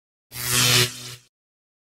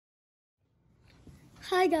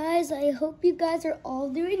Hi guys, I hope you guys are all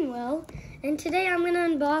doing well, and today I'm going to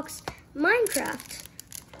unbox Minecraft.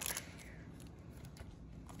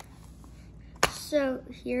 So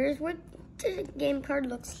here's what the game card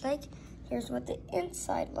looks like, here's what the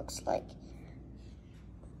inside looks like.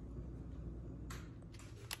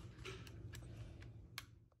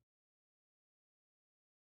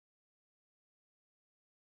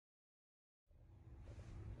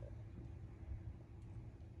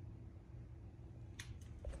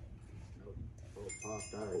 Pop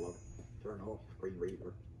dialog. Turn off screen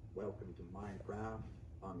reader. Welcome to Minecraft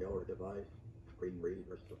on your device. Screen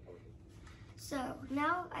reader supported. So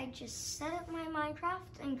now I just set up my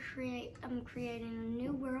Minecraft and I'm creating a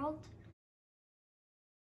new world.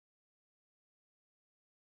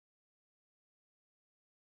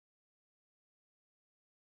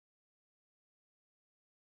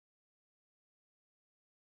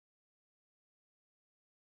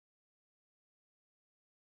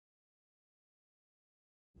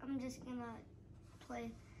 I'm just gonna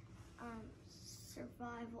play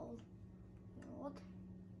survival world.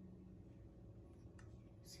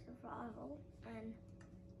 Survival, and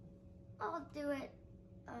I'll do it,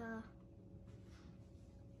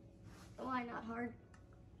 why not hard?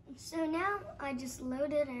 So now I just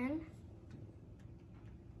load it in.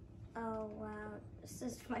 Oh wow, this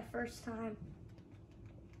is my first time.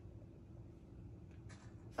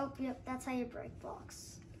 Oh yep, that's how you break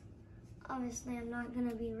blocks. Obviously I'm not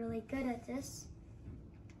gonna be really good at this.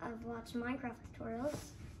 I've watched Minecraft tutorials,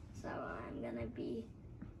 so I'm gonna be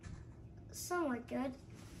somewhat good.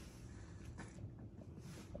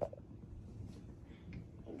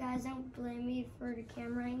 Guys, don't blame me for the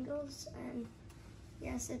camera angles, and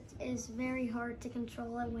yes, it is very hard to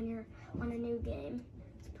control it when you're on a new game.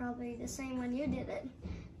 It's probably the same when you did it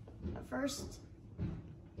at first.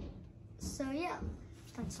 So yeah,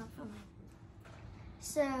 that's not funny.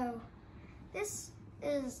 So this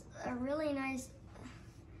is a really nice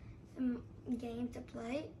game to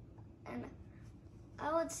play, and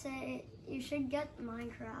I would say you should get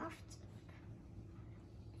Minecraft.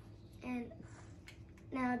 And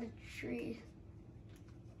now the tree,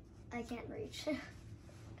 I can't reach.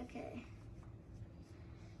 Okay,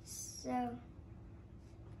 so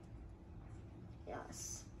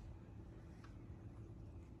yes.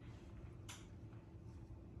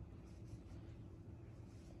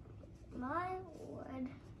 My wood,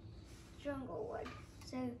 jungle wood.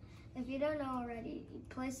 So if you don't know already, you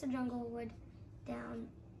place the jungle wood down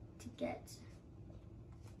to get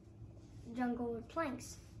jungle wood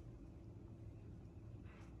planks.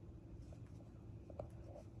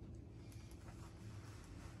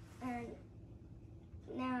 And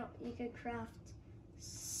now you could craft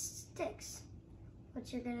sticks,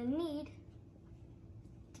 what you're gonna need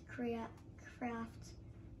to craft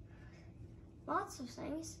lots of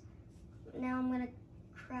things. Now I'm gonna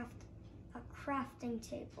craft a crafting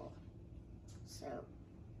table. So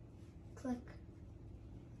click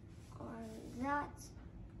on that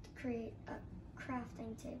to create a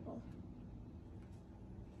crafting table.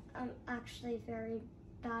 I'm actually very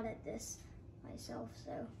bad at this myself,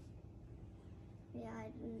 so yeah,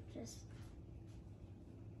 I didn't just.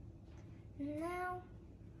 Now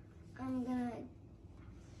I'm gonna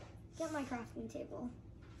get my crafting table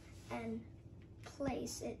and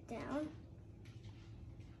place it down.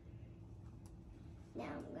 Now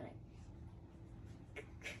I'm gonna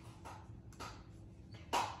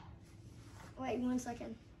wait 1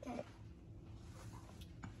 second. Okay.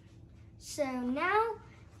 So now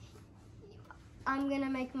I'm gonna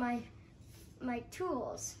make my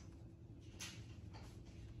tools,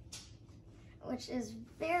 which is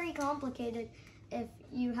very complicated if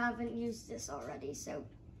you haven't used this already. So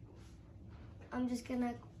I'm just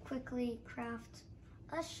gonna quickly craft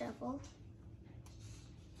a shovel.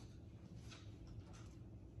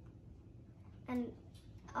 And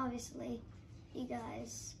obviously you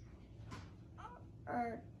guys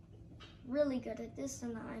are really good at this,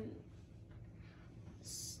 and I'm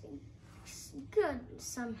good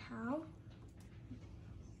somehow.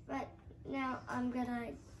 But now I'm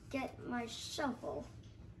gonna get my shovel.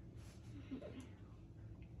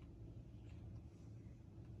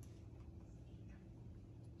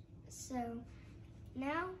 So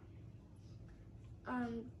now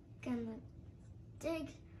I'm gonna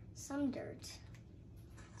dig some dirt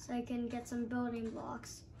so I can get some building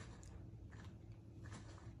blocks.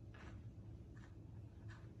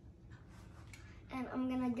 And I'm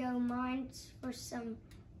gonna go mine for some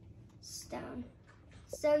stone.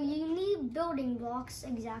 So you need building blocks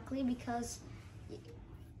exactly because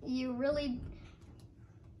you really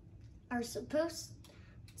are supposed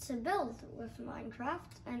to build with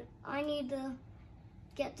Minecraft, and I need the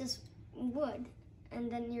get this wood,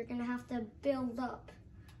 and then you're gonna have to build up.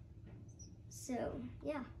 So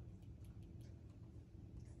yeah.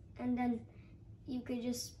 And then you could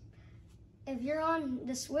just, if you're on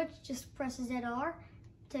the Switch, just press ZR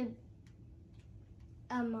to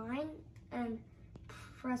mine, and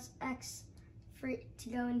press X to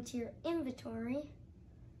go into your inventory.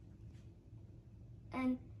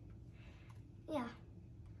 And yeah,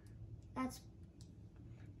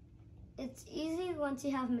 it's easy once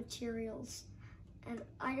you have materials, and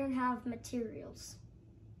I don't have materials,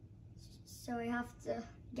 so I have to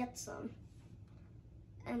get some.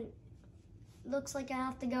 And looks like I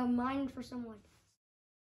have to go mine for someone.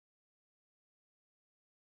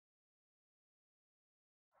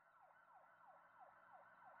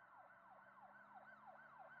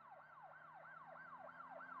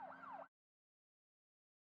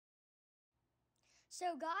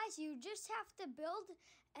 So guys, you just have to build,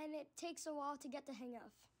 and it takes a while to get the hang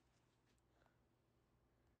of.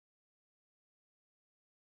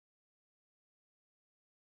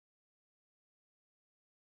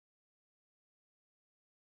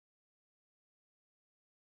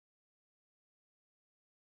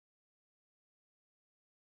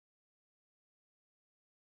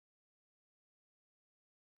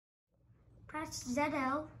 Press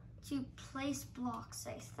ZL to place blocks.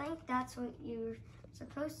 I think that's what you're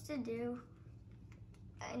supposed to do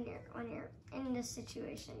when you're in this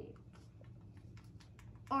situation.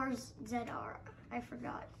 Or ZR, I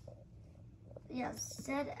forgot. Yes,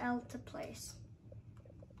 ZL to place.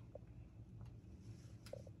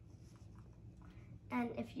 And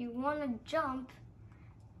if you want to jump,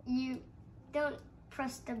 you don't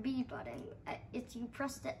press the B button. You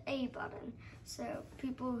press the A button. So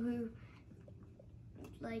people who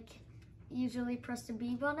usually press the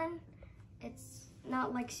B button, it's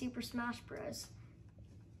not like Super Smash Bros.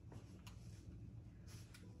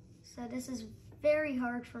 So this is very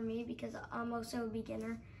hard for me because I'm also a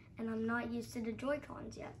beginner and I'm not used to the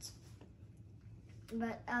Joy-Cons yet.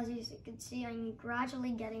 But as you can see, I'm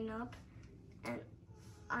gradually getting up, and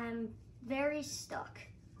I'm very stuck.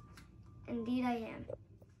 Indeed I am.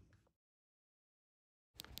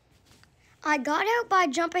 I got out by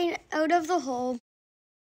jumping out of the hole.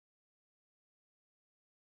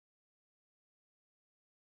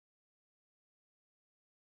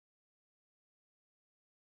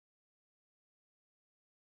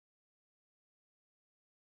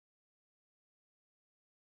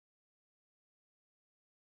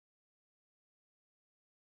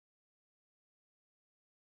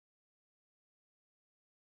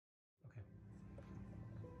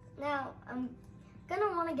 Now, I'm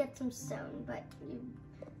gonna want to get some stone, but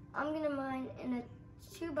I'm gonna mine in a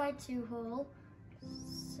 2x2 hole,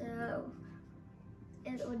 so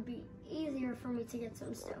it would be easier for me to get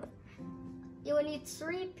some stone. You will need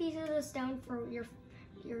 3 pieces of stone for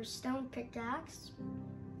your stone pickaxe.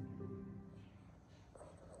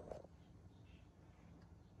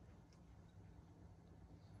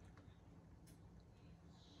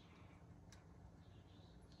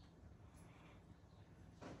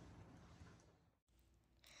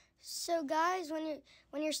 So guys,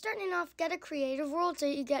 when you're starting off, get a creative world so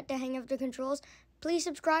you get the hang of the controls. Please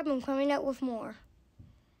subscribe. I'm coming out with more.